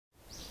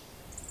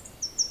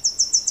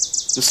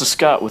This is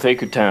Scott with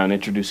Acretown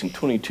introducing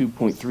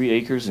 22.3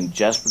 acres in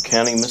Jasper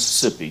County,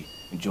 Mississippi.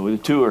 Enjoy the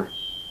tour.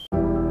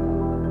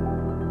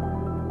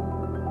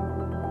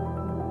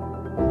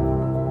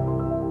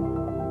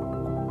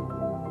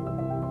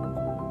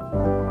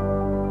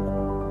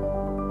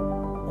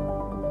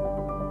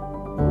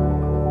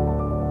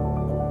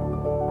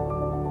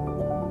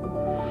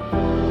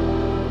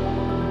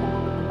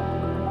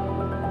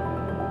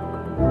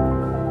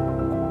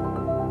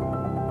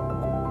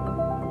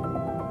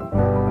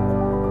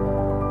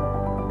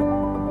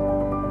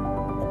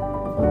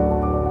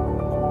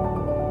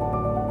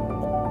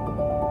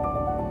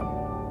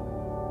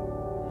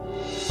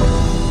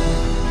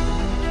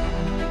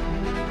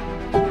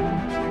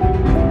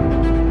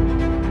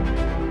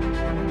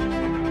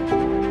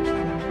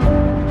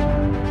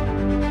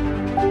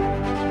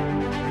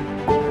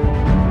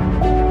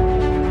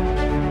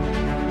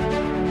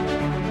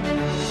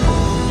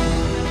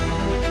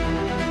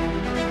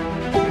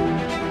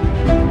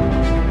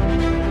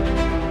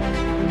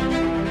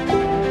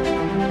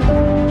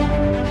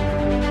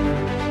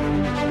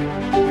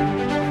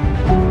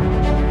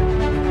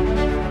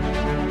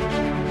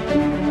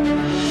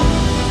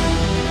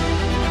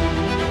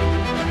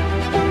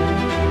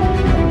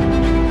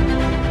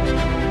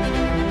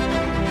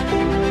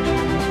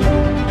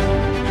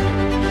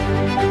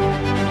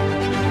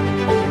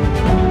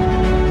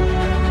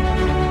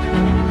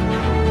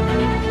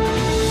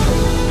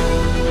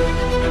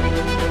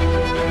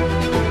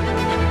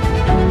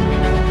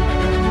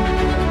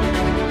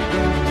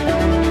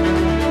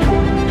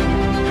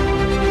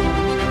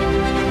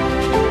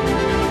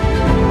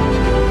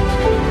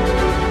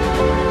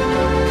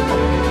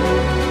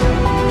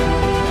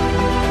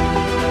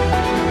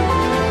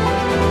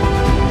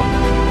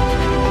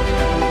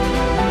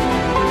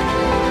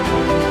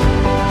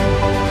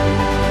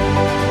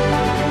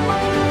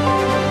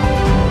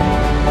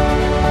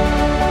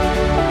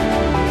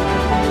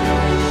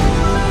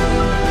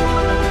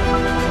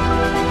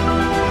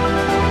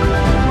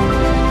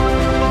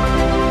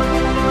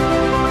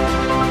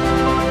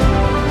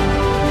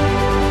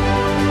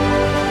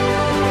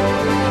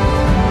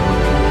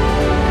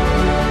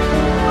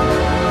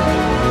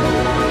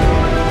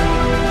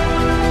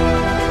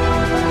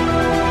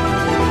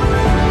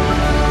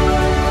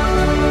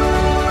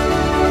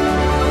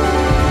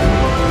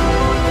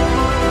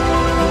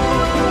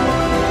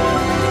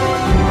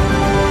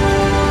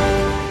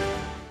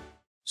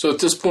 So at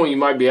this point you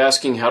might be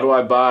asking, how do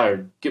I buy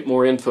or get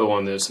more info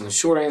on this? And the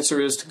short answer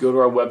is to go to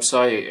our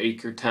website at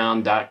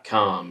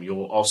acretown.com.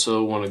 You'll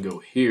also want to go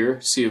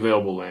here, see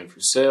available land for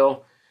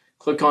sale,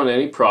 click on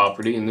any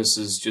property, and this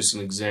is just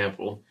an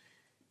example.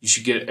 You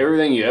should get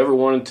everything you ever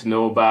wanted to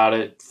know about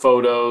it,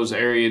 photos,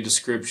 area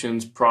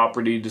descriptions,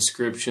 property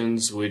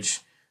descriptions,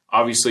 which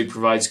obviously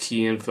provides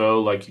key info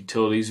like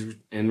utilities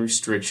and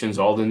restrictions,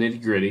 all the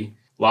nitty-gritty.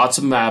 Lots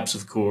of maps,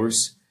 of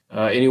course.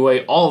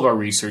 Anyway, all of our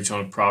research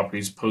on a property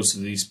is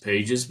posted to these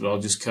pages, but I'll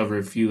just cover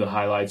a few of the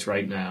highlights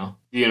right now.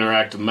 The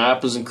interactive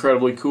map is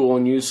incredibly cool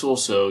and useful,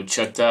 so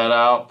check that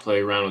out. Play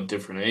around with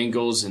different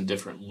angles and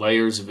different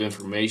layers of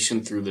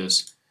information through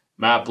this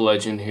map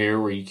legend here,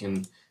 where you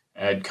can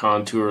add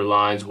contour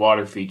lines,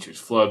 water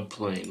features,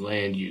 floodplain,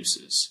 land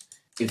uses.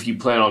 If you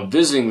plan on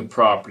visiting the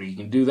property, you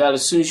can do that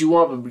as soon as you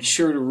want, but be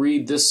sure to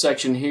read this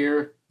section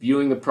here,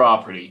 viewing the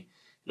property.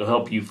 It'll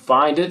help you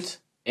find it.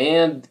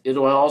 And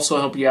it'll also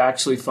help you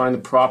actually find the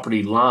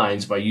property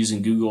lines by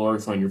using Google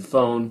Earth on your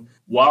phone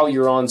while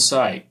you're on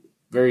site.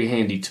 Very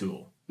handy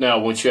tool. Now,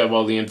 once you have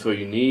all the info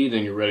you need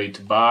and you're ready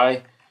to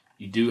buy,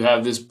 you do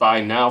have this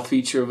Buy Now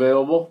feature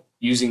available.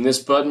 Using this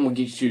button will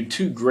get you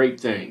two great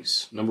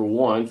things. Number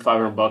one,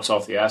 $500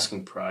 off the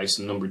asking price.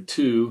 And number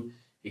two,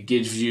 it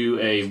gives you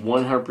a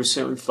 100%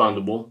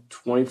 refundable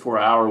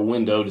 24-hour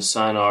window to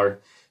sign our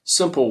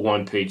simple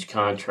one-page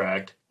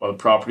contract while the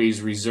property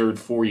is reserved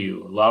for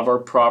you. A lot of our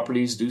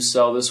properties do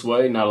sell this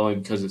way, not only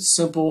because it's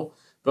simple,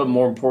 but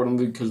more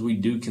importantly because we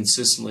do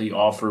consistently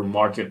offer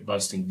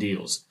market-busting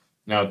deals.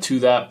 Now, to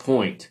that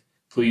point,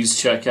 please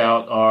check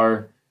out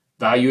our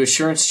value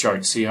assurance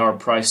chart to see how our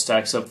price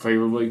stacks up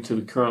favorably to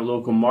the current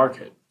local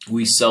market.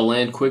 We sell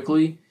land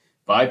quickly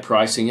by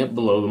pricing it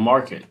below the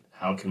market.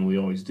 How can we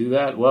always do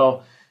that?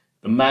 Well,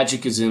 the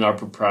magic is in our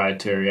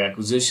proprietary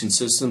acquisition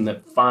system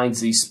that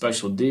finds these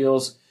special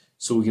deals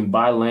so we can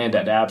buy land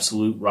at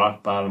absolute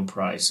rock bottom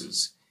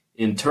prices.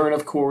 In turn,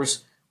 of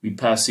course, we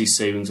pass these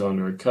savings on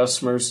to our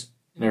customers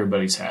and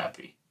everybody's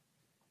happy.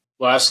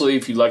 Lastly,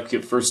 if you'd like to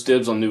get first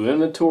dibs on new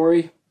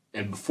inventory,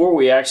 and before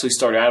we actually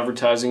start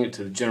advertising it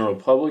to the general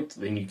public,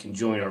 then you can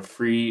join our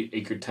free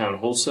Acretown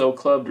Wholesale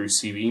Club to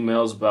receive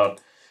emails about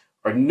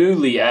our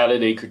newly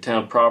added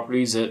Acretown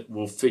properties that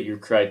will fit your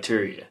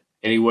criteria.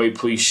 Anyway,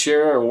 please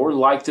share or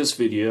like this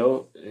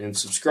video and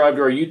subscribe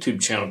to our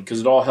YouTube channel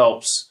because it all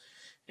helps.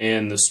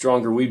 And the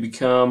stronger we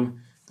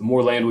become, the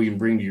more land we can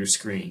bring to your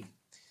screen.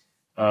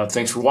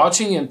 Thanks for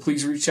watching, and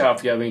please reach out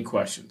if you have any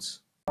questions.